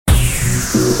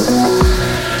You're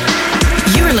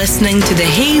listening to the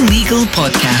Hey Legal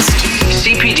Podcast.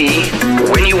 CPD,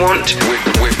 when you want,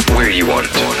 where you want.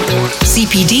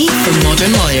 CPD for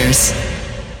modern lawyers.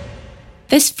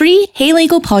 This free Hey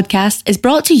Legal podcast is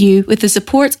brought to you with the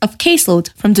support of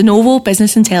Caseload from De Novo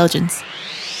Business Intelligence.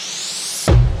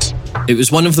 It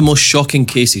was one of the most shocking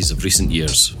cases of recent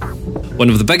years. One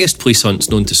of the biggest police hunts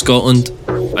known to Scotland,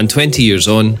 and 20 years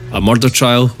on, a murder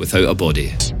trial without a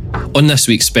body. On this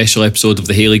week's special episode of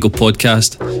the Hey Legal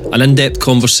Podcast, an in-depth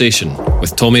conversation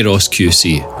with Tommy Ross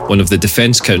QC, one of the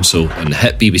Defence Counsel in the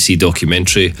hit BBC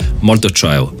documentary Murder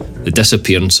Trial, The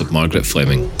Disappearance of Margaret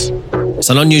Fleming. It's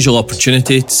an unusual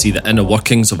opportunity to see the inner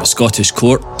workings of a Scottish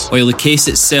court, while the case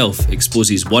itself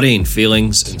exposes worrying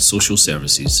failings in social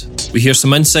services. We hear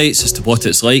some insights as to what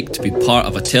it's like to be part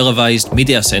of a televised,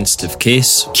 media-sensitive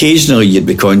case. Occasionally you'd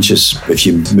be conscious if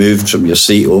you moved from your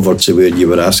seat over to where you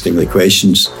were asking the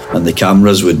questions and the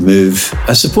cameras would move.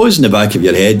 I suppose in the back of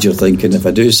your head you're thinking, if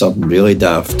I do something really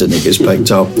daft and it gets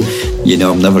picked up,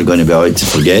 I'm never going to be able to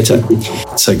forget it.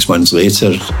 6 months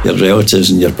later, your relatives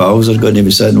and your pals are going to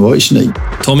be sitting watching it.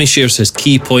 Tommy shares his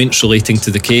key points relating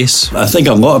to the case. I think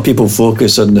a lot of people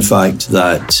focus on the fact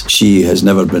that she has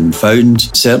never been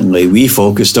found. Certainly we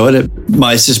focused on it.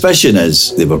 My suspicion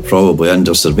is they were probably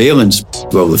under surveillance.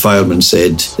 Well, the fireman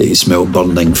said that he smelled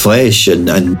burning flesh and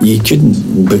you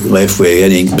couldn't be left with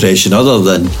any impression other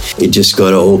than he just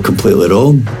got it all completely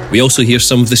wrong. We also hear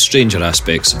some of the stranger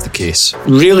aspects of the case.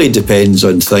 Really depends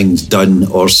on things done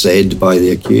or said by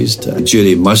the accused. A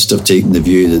jury must have taken the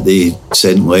view that they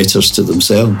sent letters to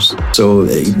themselves. So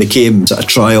it became a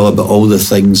trial about all the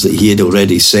things that he had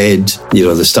already said.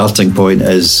 The starting point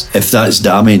is, if that's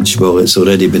damage, well, it's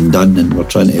already been done and we're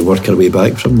trying to work our way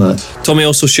back from that. Tommy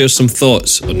also shares some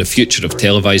thoughts on the future of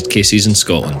televised cases in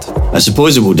Scotland. I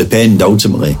suppose it will depend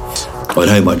ultimately on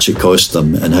how much it cost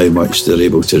them and how much they're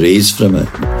able to raise from it.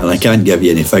 And I can't give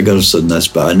you any figures on this,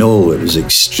 but I know it was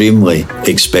extremely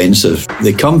expensive.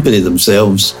 The company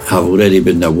themselves have already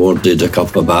been awarded a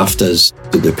couple of BAFTAs.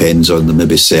 It depends on them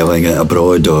maybe selling it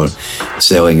abroad or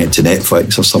selling it to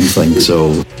Netflix or something.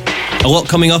 So a lot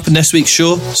coming up in this week's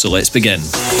show, so let's begin.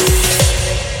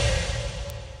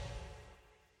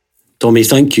 Tommy,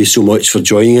 thank you so much for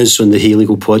joining us on the Hey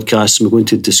Legal Podcast. We're going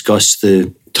to discuss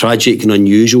the tragic and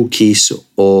unusual case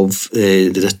of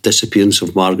the disappearance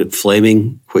of Margaret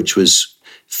Fleming, which was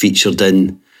featured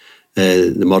in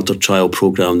the murder trial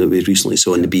programme that we recently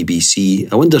saw on the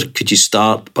BBC. I wonder, could you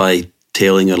start by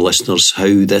telling our listeners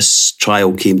how this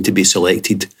trial came to be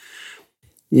selected?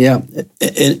 Yeah,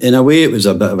 in a way it was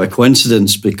a bit of a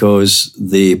coincidence because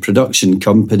the production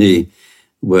company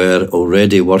were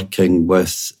already working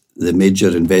with the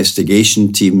major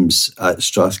investigation teams at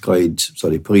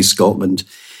Police Scotland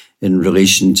in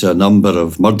relation to a number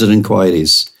of murder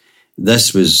inquiries.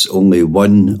 This was only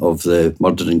one of the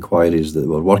murder inquiries that they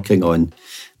were working on.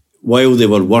 While they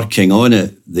were working on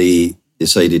it, they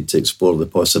decided to explore the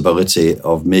possibility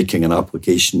of making an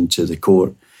application to the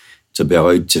court to be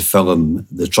allowed to film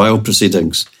the trial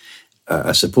proceedings.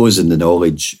 I suppose in the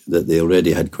knowledge that they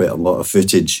already had quite a lot of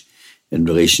footage in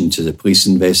relation to the police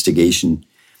investigation,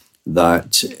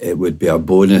 that it would be a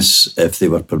bonus if they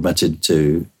were permitted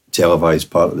to televise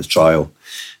part of the trial.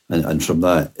 And from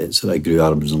that, it sort of grew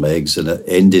arms and legs, and it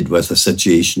ended with a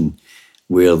situation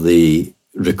where they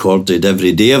recorded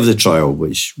every day of the trial,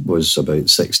 which was about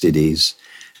 60 days.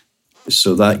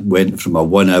 So that went from a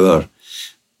 1 hour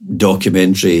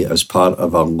documentary as part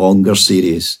of a longer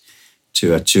series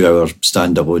to a 2 hour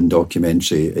standalone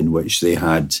documentary in which they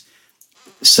had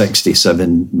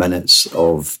 67 minutes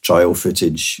of trial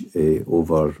footage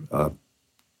over a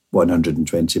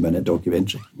 120-minute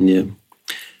documentary. Yeah.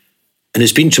 And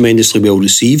it's been tremendously well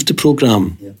received, the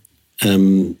programme. Yeah.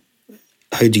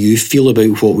 How do you feel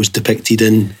about what was depicted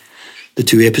in the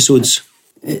 2 episodes?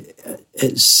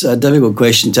 It's a difficult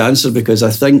question to answer because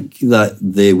I think that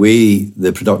the way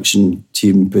the production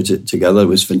team put it together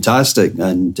was fantastic,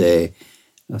 and I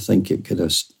think it kind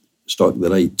of struck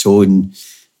the right tone.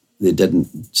 They didn't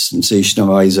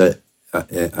sensationalise it,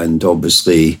 and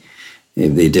obviously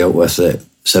they dealt with it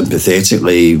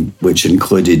sympathetically, which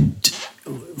included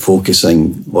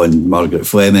focusing on Margaret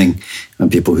Fleming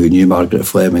and people who knew Margaret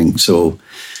Fleming. So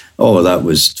all of that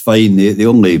was fine. The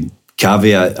only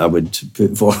caveat I would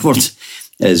put forward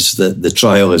is that the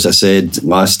trial, as I said,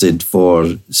 lasted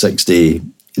for 60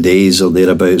 days or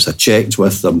thereabouts. I checked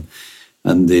with them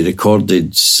and they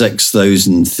recorded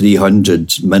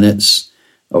 6,300 minutes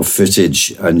of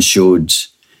footage and showed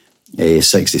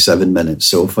 67 minutes.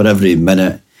 So for every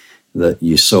minute that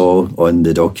you saw on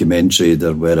the documentary,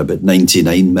 there were about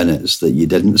 99 minutes that you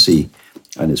didn't see.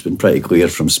 And it's been pretty clear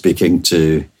from speaking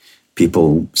to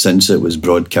people since it was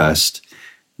broadcast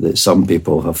that some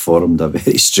people have formed a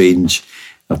very strange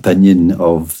opinion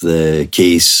of the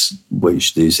case,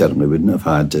 which they certainly wouldn't have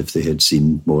had if they had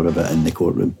seen more of it in the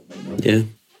courtroom. Yeah.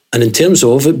 And in terms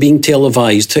of it being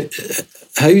televised,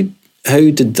 how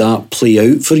did that play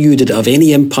out for you? Did it have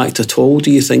any impact at all, do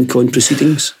you think, on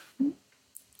proceedings?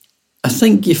 I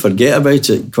think you forget about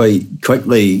it quite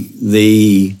quickly.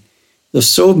 There's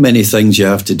so many things you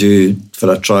have to do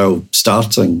for a trial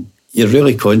starting. You're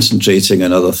really concentrating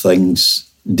on other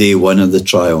things day one of the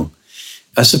trial.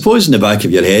 I suppose in the back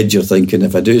of your head you're thinking,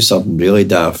 if I do something really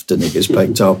daft and it gets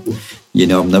picked up,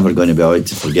 I'm never going to be able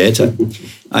to forget it.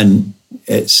 And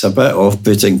it's a bit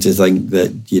off-putting to think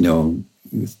that,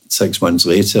 6 months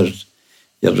later,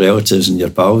 your relatives and your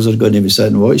pals are going to be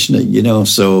sitting watching it,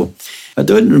 So I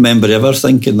don't remember ever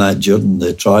thinking that during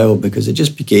the trial, because it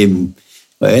just became,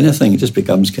 like anything, it just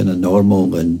becomes kind of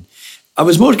normal. And I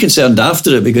was more concerned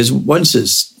after it, because once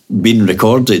it's been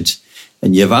recorded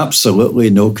and you have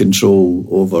absolutely no control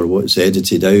over what's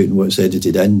edited out and what's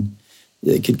edited in,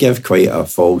 it could give quite a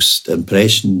false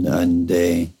impression. And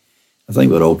I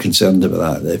think we're all concerned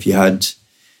about that if you had,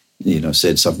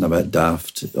 said something a bit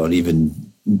daft, or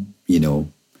even,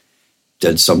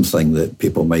 did something that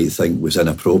people might think was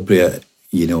inappropriate,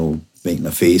 making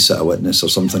a face at a witness or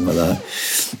something like that,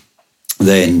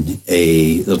 then,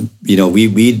 we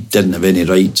didn't have any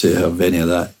right to have any of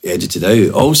that edited out.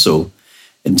 Also,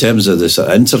 in terms of the sort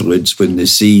of interludes, when they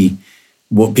see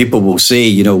what people will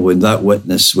say, when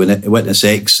witness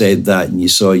X said that and you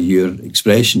saw your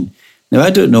expression. Now, I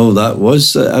don't know, that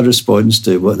was a response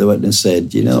to what the witness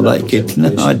said,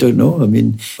 I don't know. I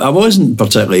mean, I wasn't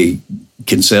particularly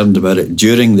concerned about it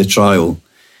during the trial,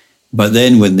 but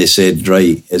then when they said,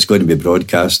 right, it's going to be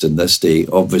broadcast on this day,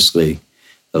 obviously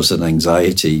there's an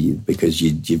anxiety, because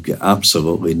you've got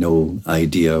absolutely no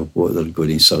idea what they're going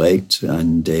to select.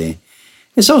 And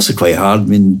it's also quite hard. I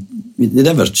mean, they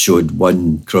never showed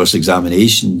one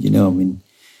cross-examination,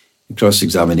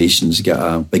 cross-examinations get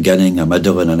a beginning, a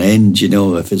middle and an end,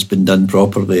 if it's been done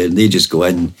properly, and they just go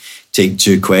in, take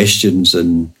 2 questions,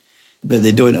 but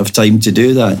they don't have time to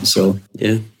do that. So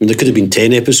yeah, there could have been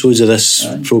 10 episodes of this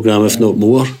programme, if not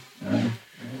more.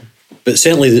 But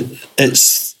certainly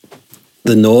it's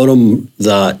the norm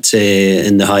that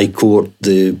in the High Court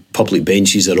the public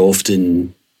benches are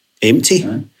often empty.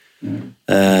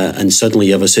 And suddenly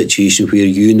you have a situation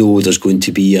where there's going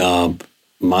to be a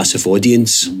massive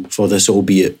audience for this,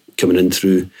 albeit coming in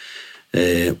through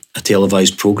a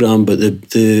televised programme. But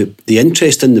the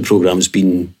interest in the programme has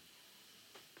been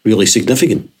really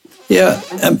significant. Yeah,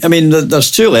 I mean,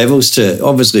 there's 2 levels to it.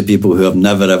 Obviously, people who have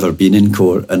never ever been in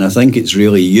court, and I think it's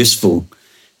really useful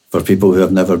for people who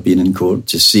have never been in court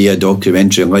to see a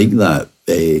documentary like that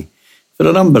for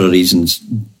a number of reasons.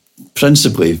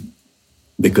 Principally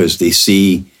because they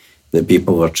see that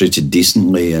people are treated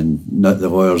decently and the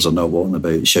lawyers are not walking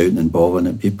about shouting and bawling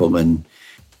at people. And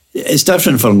it's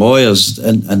different for lawyers.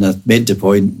 And I made the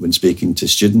point when speaking to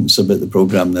students about the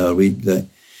programme the other week that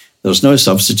there's no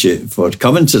substitute for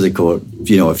coming to the court.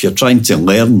 If you're trying to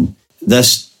learn,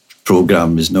 this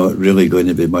programme is not really going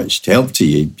to be much help to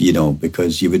you,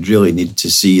 because you would really need to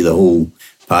see the whole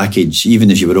package. Even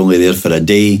if you were only there for a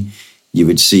day, you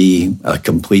would see a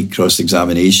complete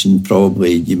cross-examination.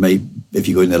 Probably you might, if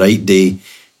you go on the right day,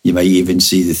 you might even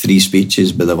see the 3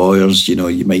 speeches by the lawyers,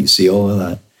 you might see all of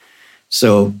that.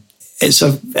 So it's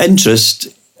of interest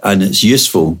and it's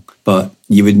useful, but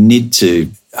you would need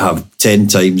to have 10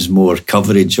 times more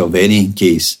coverage of any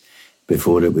case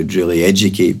before it would really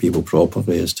educate people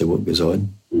properly as to what goes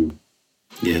on.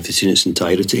 Yeah, if it's in its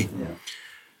entirety.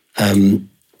 Yeah.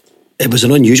 It was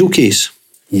an unusual case.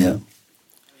 Yeah.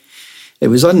 It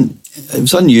was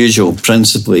unusual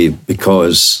principally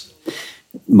because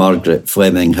Margaret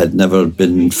Fleming had never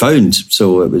been found,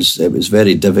 so it was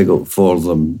very difficult for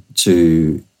them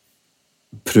to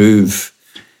prove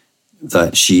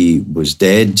that she was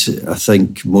dead. I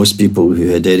think most people who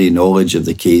had any knowledge of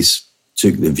the case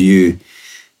took the view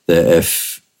that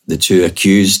if the 2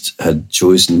 accused had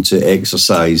chosen to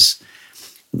exercise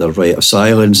their right of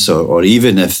silence, or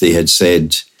even if they had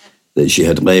said that she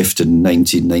had left in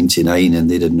 1999 and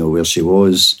they didn't know where she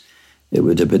was, it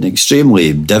would have been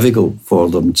extremely difficult for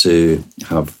them to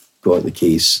have got the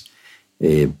case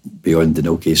beyond the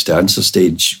no case to answer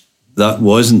stage. That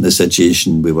wasn't the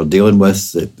situation we were dealing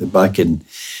with. Back in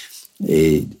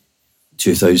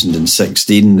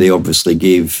 2016, they obviously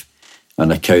gave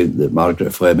an account that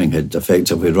Margaret Fleming had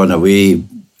effectively run away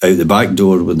out the back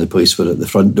door when the police were at the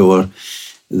front door.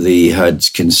 They had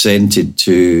consented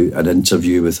to an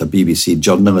interview with a BBC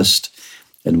journalist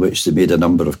in which they made a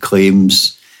number of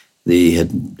claims. They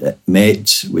had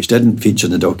met, which didn't feature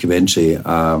in the documentary,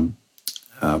 a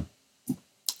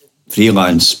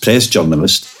freelance press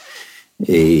journalist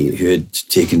who had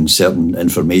taken certain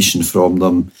information from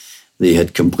them. They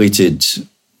had completed,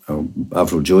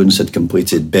 Avril Jones had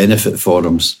completed benefit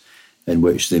forums in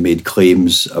which they made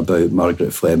claims about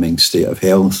Margaret Fleming's state of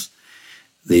health.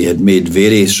 They had made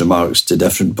various remarks to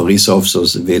different police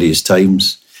officers at various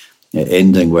times,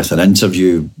 ending with an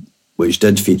interview which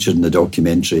did feature in the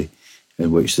documentary,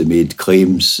 in which they made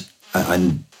claims.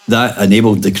 And that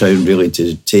enabled the Crown really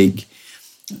to take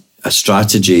a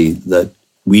strategy that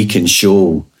we can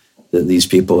show that these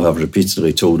people have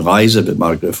repeatedly told lies about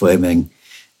Margaret Fleming,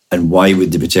 and why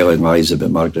would they be telling lies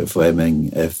about Margaret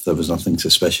Fleming if there was nothing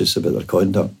suspicious about their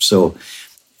conduct? So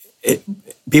I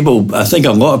think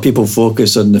a lot of people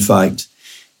focus on the fact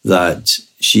that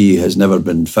she has never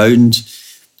been found.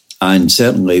 And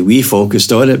certainly we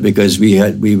focused on it because we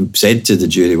said to the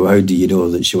jury, well, how do you know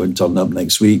that she won't turn up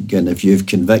next week? And if you've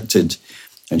convicted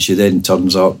and she then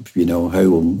turns up, how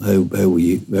will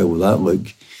that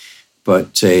look?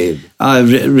 But a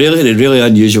really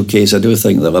unusual case. I don't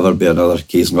think there'll ever be another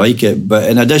case like it. But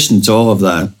in addition to all of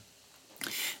that,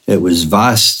 it was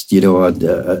vast. I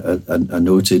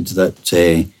noted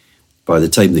that by the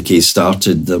time the case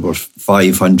started, there were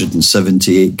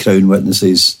 578 Crown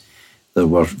witnesses. There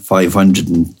were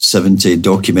 570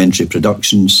 documentary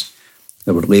productions.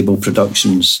 There were label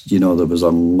productions. There was a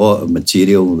lot of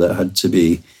material that had to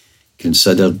be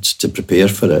considered to prepare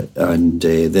for it. And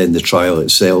then the trial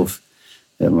itself,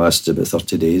 it lasted about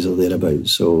 30 days or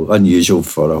thereabouts. So unusual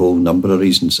for a whole number of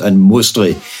reasons, and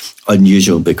mostly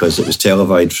unusual because it was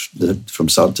televised from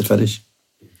start to finish.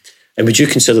 And would you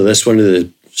consider this one of the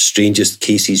strangest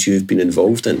cases you've been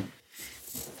involved in?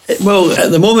 Well,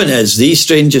 at the moment it's the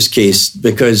strangest case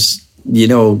because,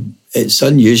 it's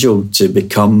unusual to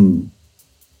become,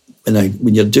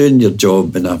 when you're doing your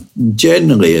job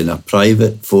generally in a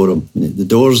private forum, the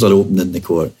doors are open in the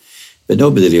court, but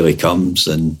nobody really comes.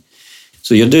 And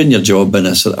so you're doing your job in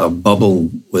a sort of bubble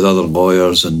with other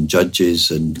lawyers and judges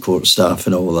and court staff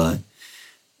and all that.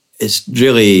 It's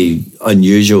really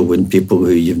unusual when people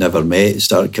who you've never met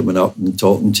start coming up and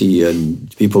talking to you,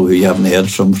 and people who you haven't heard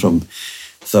from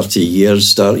 30 years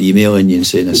start emailing you and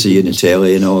saying, I see you in the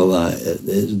telly and all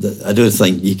that. I don't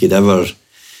think you could ever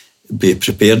be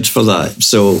prepared for that.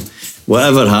 So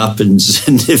whatever happens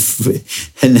in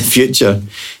the future,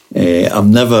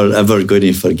 I'm never, ever going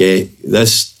to forget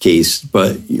this case.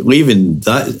 But leaving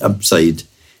that aside,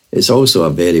 it's also a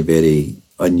very, very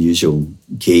unusual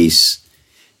case.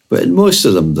 But in most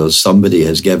of them, there's somebody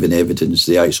has given evidence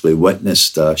they actually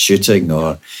witnessed a shooting,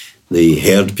 or they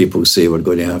heard people say we're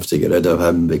going to have to get rid of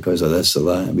him because of this or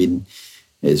that. I mean,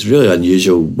 it's really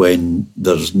unusual when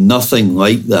there's nothing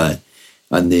like that,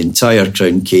 and the entire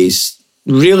Crown case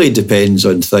really depends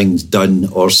on things done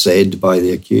or said by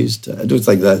the accused. I don't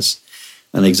think that's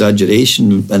an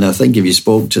exaggeration. And I think if you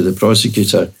spoke to the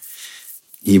prosecutor,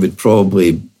 he would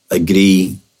probably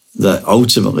agree that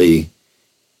ultimately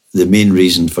the main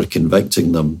reason for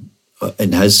convicting them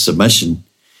in his submission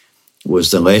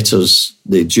was the letters.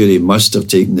 The jury must have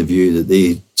taken the view that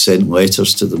they sent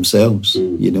letters to themselves.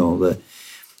 That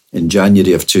in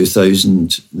January of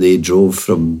 2000, they drove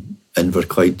from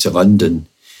Inverclyde to London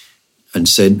and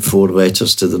sent 4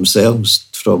 letters to themselves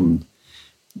from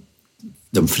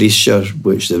Dumfriesshire,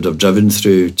 which they would have driven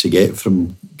through to get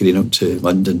from Greenock to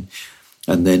London,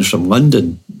 and then from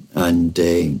London. And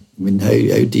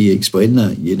how do you explain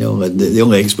that? And the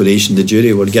only explanation the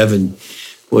jury were given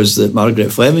was that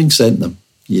Margaret Fleming sent them,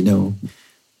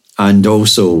 And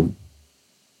also,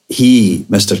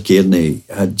 Mr. Kearney,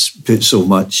 had put so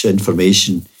much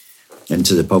information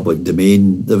into the public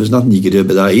domain, there was nothing you could do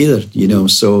about that either,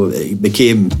 So it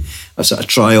became a sort of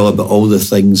trial about all the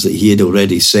things that he had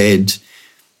already said,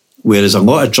 whereas a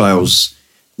lot of trials,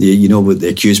 what the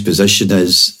accused position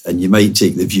is, and you might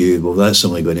take the view, well, that's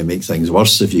only going to make things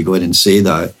worse if you go in and say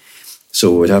that.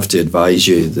 So we'd have to advise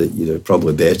you that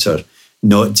probably better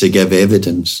not to give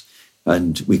evidence,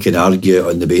 and we can argue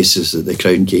on the basis that the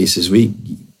Crown case is weak.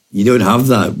 You don't have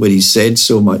that when he's said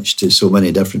so much to so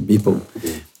many different people.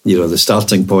 The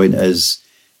starting point is,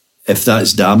 if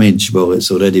that's damage, well, it's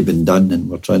already been done, and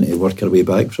we're trying to work our way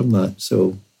back from that.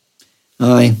 So,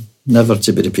 never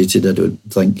to be repeated, I don't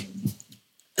think.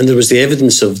 And there was the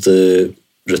evidence of the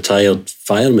retired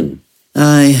fireman.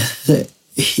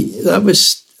 That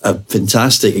was a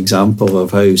fantastic example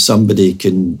of how somebody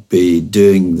can be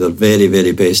doing their very,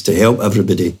 very best to help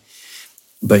everybody,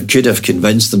 but could have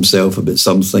convinced himself about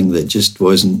something that just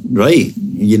wasn't right.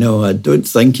 I don't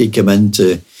think he came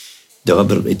into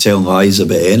deliberately tell lies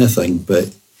about anything,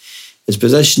 but his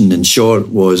position in short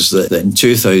was that in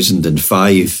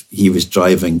 2005 he was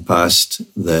driving past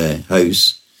the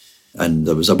house and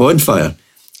there was a bonfire.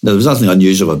 Now, there was nothing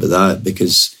unusual about that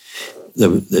because there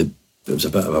was a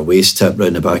bit of a waste tip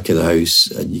round the back of the house,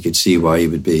 and you could see why he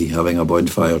would be having a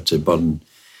bonfire to burn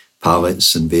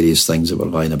pallets and various things that were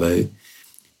lying about.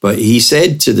 But he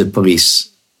said to the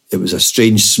police it was a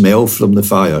strange smell from the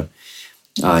fire,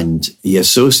 and he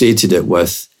associated it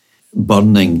with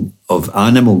burning of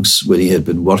animals when he had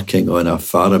been working on a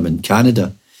farm in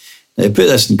Canada. Now, to put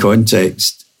this in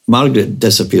context, Margaret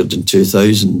disappeared in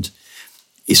 2000.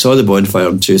 He saw the bonfire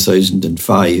in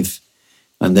 2005,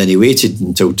 and then he waited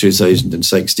until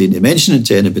 2016 to mention it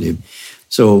to anybody.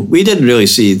 So we didn't really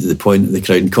see the point of the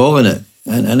Crown calling it.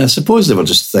 And I suppose they were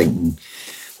just thinking,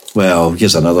 well,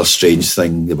 here's another strange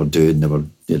thing they were doing.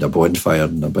 They had a bonfire,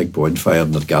 and a big bonfire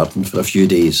in their garden for a few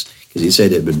days, because he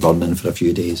said it had been burning for a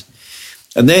few days.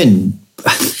 And then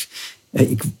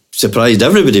it surprised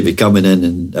everybody by coming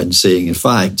in and saying, in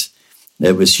fact,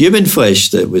 it was human flesh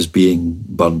that was being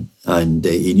burnt, and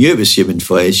he knew it was human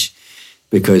flesh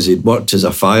because he'd worked as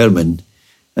a fireman,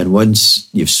 and once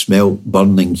you've smelt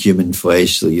burning human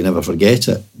flesh, so you never forget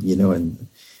it, and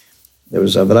there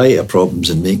was a variety of problems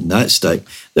in making that stick.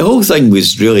 The whole thing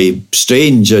was really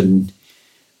strange, and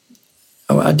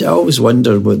I always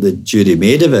wondered what the jury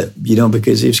made of it,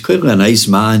 because he was clearly a nice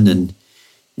man, and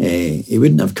he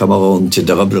wouldn't have come along to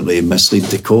deliberately mislead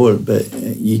the court, but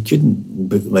you couldn't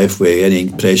be left with any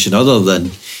impression other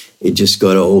than he just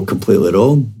got it all completely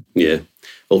wrong. Yeah.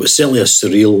 Well, it was certainly a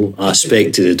surreal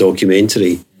aspect to the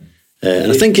documentary.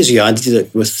 And I think as you added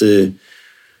it with the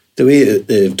way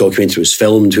the documentary was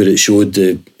filmed, where it showed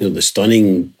the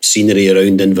stunning scenery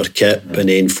around Inverkip and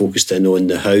then focused in on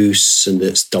the house and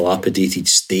its dilapidated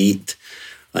state,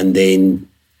 and then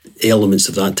elements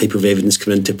of that type of evidence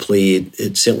come into play,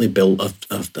 it certainly built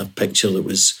a picture that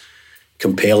was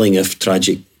compelling, if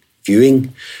tragic,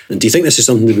 viewing. And do you think this is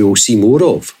something that we will see more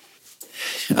of?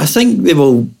 I think they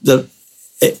will.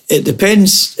 It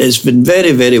depends. It's been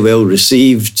very, very well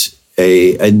received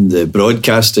in the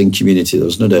broadcasting community.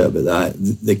 There's no doubt about that.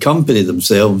 The company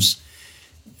themselves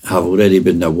have already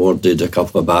been awarded a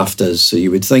couple of BAFTAs, so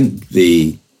you would think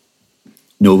they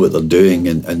know what they're doing,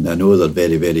 and I know they're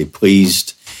very, very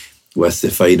pleased with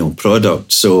the final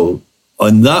product. So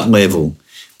on that level,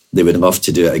 they would love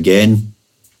to do it again.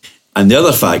 And the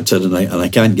other factor, and I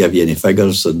can't give you any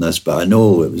figures on this, but I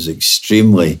know it was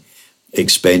extremely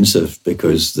expensive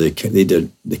because the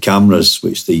cameras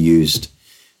which they used,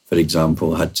 for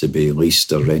example, had to be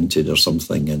leased or rented or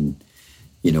something, and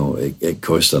it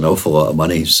cost an awful lot of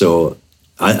money. So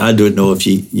I don't know if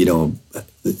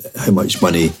how much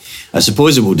money. I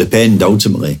suppose it will depend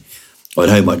ultimately on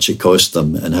how much it cost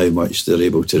them and how much they're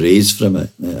able to raise from it.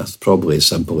 It's probably as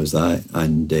simple as that.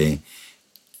 And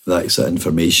that's that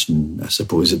information. I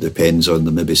suppose it depends on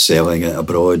them maybe selling it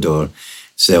abroad or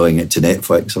selling it to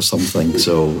Netflix or something.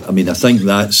 So, I mean, I think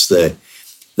that's the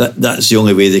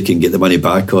only way they can get the money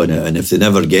back on it. And if they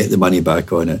never get the money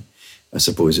back on it, I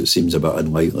suppose it seems a bit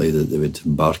unlikely that they would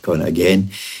embark on it again.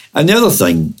 And the other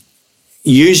thing,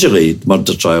 usually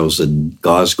murder trials in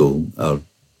Glasgow are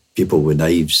people with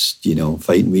knives,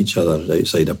 fighting with each other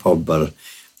outside a pub or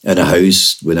in a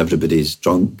house when everybody's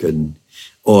drunk,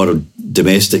 or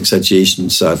domestic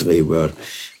situations, sadly, where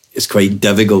it's quite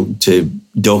difficult to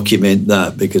document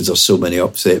that because there's so many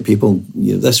upset people.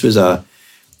 This was a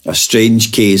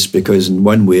strange case because in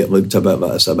one way it looked a bit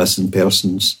like a missing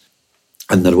persons,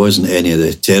 and there wasn't any of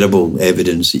the terrible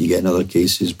evidence that you get in other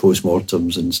cases,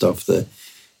 post-mortems and stuff, that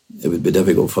it would be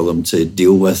difficult for them to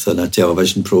deal with in a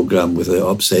television programme without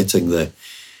upsetting the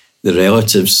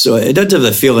relatives. So I did have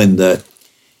the feeling that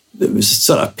it was a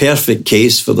sort of perfect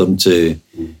case for them to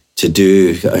do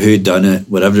a whodunit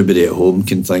where everybody at home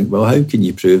can think, well, how can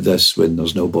you prove this when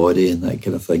there's no body and that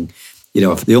kind of thing?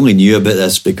 If they only knew about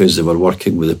this because they were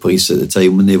working with the police at the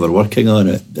time when they were working on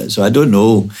it. So I don't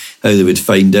know how they would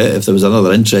find it. If there was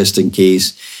another interesting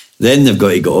case, then they've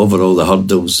got to get over all the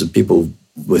hurdles of people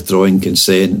withdrawing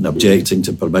consent and objecting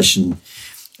to permission.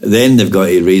 Then they've got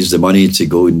to raise the money to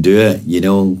go and do it,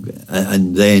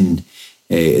 and then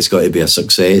it's got to be a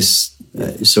success.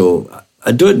 So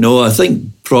I don't know. I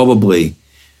think probably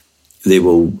they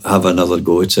will have another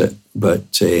go at it,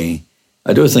 but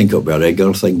I don't think it'll be a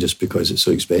regular thing just because it's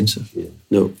so expensive. Yeah.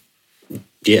 No,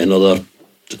 yet another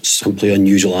simply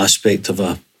unusual aspect of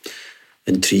a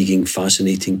intriguing,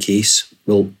 fascinating case.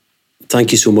 Well,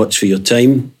 thank you so much for your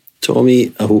time,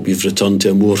 Tommy. I hope you've returned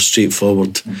to a more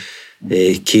straightforward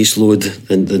caseload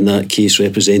than that case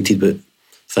represented, but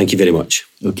thank you very much.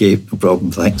 Okay, no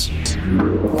problem, thanks.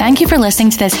 Thank you for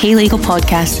listening to this Hey Legal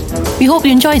podcast. We hope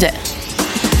you enjoyed it.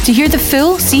 To hear the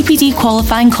full CPD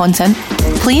qualifying content,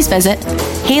 please visit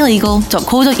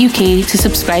heylegal.co.uk to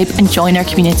subscribe and join our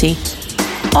community.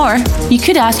 Or you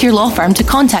could ask your law firm to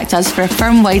contact us for a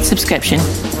firm-wide subscription.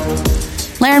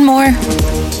 Learn more,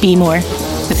 be more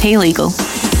with Hey Legal.